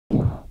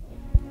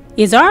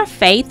Is our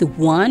faith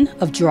one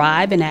of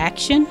drive and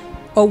action,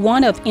 or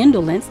one of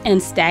indolence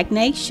and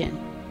stagnation?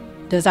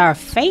 Does our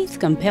faith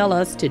compel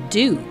us to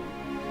do,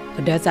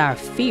 or does our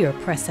fear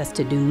press us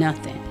to do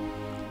nothing?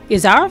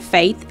 Is our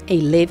faith a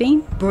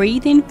living,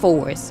 breathing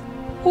force,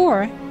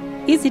 or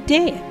is it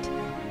dead?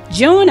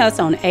 Join us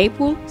on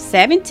April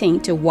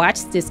 17th to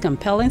watch this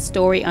compelling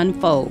story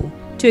unfold,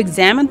 to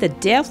examine the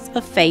depths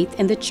of faith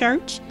in the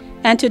church,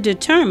 and to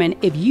determine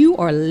if you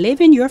are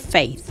living your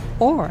faith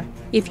or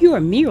if you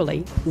are merely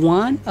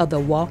one of the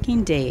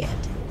walking dead.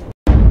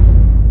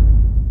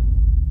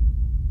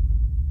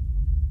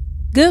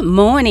 Good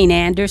morning,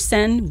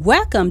 Anderson.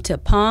 Welcome to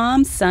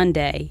Palm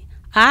Sunday.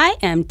 I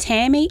am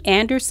Tammy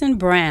Anderson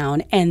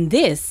Brown, and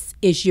this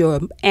is your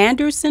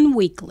Anderson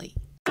Weekly.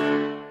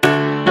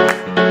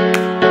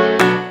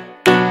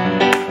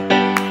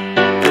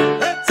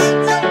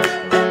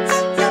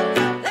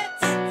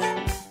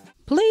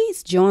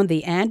 Please join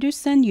the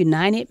Anderson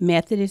United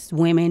Methodist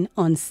Women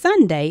on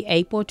Sunday,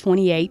 April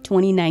 28,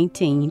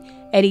 2019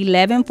 at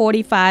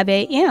 11:45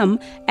 a.m.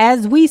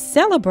 as we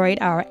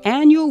celebrate our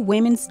annual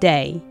Women's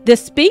Day. The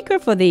speaker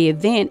for the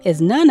event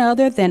is none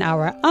other than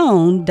our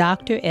own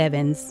Dr.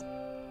 Evans.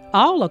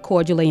 All are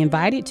cordially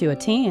invited to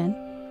attend.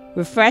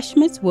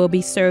 Refreshments will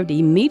be served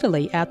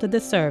immediately after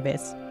the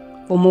service.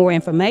 For more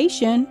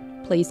information,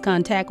 please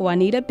contact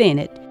Juanita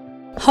Bennett.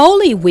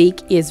 Holy Week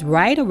is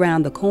right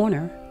around the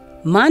corner.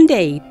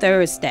 Monday,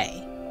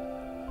 Thursday.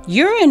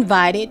 You're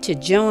invited to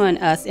join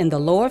us in the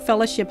Lower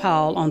Fellowship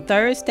Hall on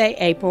Thursday,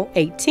 April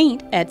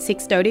 18th at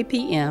 6:30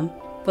 p.m.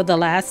 for the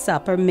Last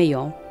Supper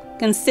meal,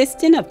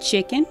 consisting of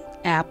chicken,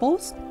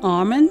 apples,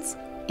 almonds,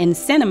 and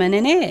cinnamon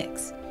and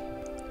eggs.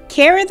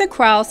 Carry the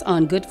cross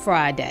on Good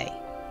Friday.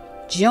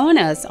 Join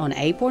us on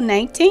April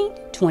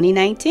 19th,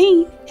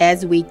 2019,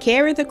 as we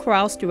carry the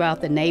cross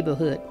throughout the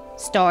neighborhood,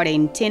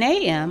 starting 10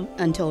 a.m.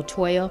 until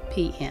 12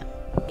 p.m.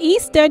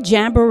 Easter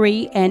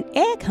Jamboree and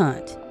Egg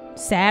Hunt,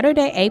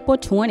 Saturday, April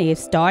 20th,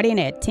 starting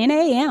at 10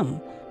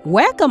 a.m.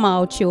 Welcome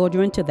all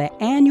children to the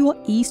annual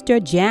Easter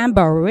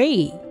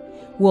Jamboree.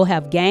 We'll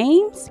have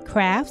games,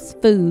 crafts,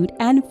 food,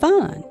 and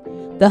fun.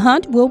 The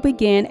hunt will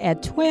begin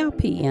at 12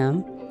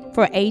 p.m.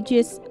 for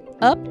ages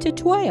up to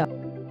 12.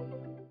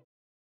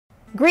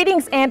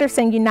 Greetings,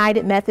 Anderson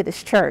United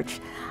Methodist Church.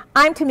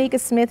 I'm Tamika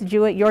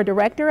Smith-Jewett, your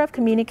Director of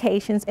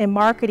Communications and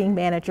Marketing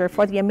Manager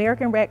for the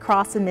American Red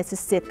Cross of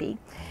Mississippi.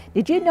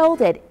 Did you know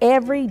that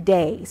every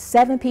day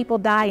 7 people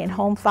die in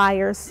home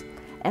fires?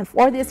 And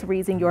for this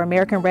reason, your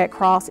American Red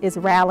Cross is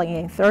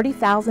rallying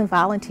 30,000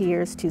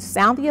 volunteers to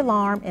sound the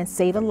alarm and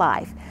save a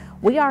life.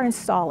 We are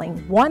installing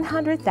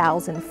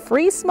 100,000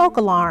 free smoke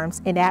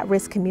alarms in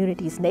at-risk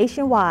communities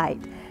nationwide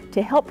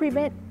to help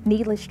prevent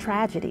needless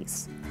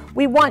tragedies.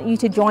 We want you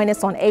to join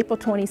us on April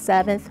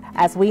 27th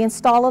as we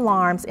install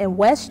alarms in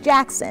West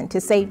Jackson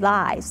to save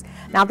lives.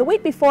 Now, the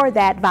week before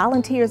that,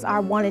 volunteers are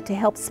wanted to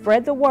help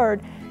spread the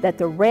word that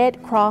the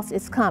Red Cross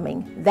is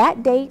coming.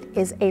 That date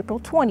is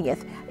April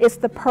 20th. It's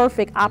the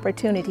perfect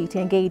opportunity to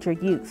engage your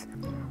youth.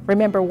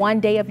 Remember, one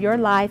day of your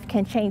life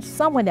can change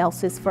someone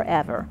else's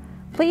forever.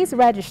 Please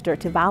register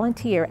to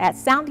volunteer at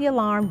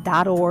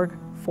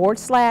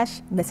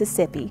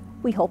soundthealarm.org/Mississippi.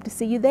 We hope to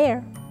see you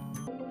there.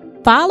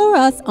 Follow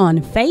us on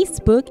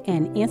Facebook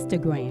and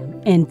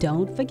Instagram, and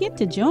don't forget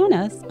to join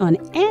us on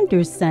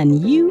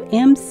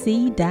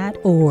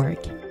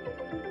AndersonUMC.org.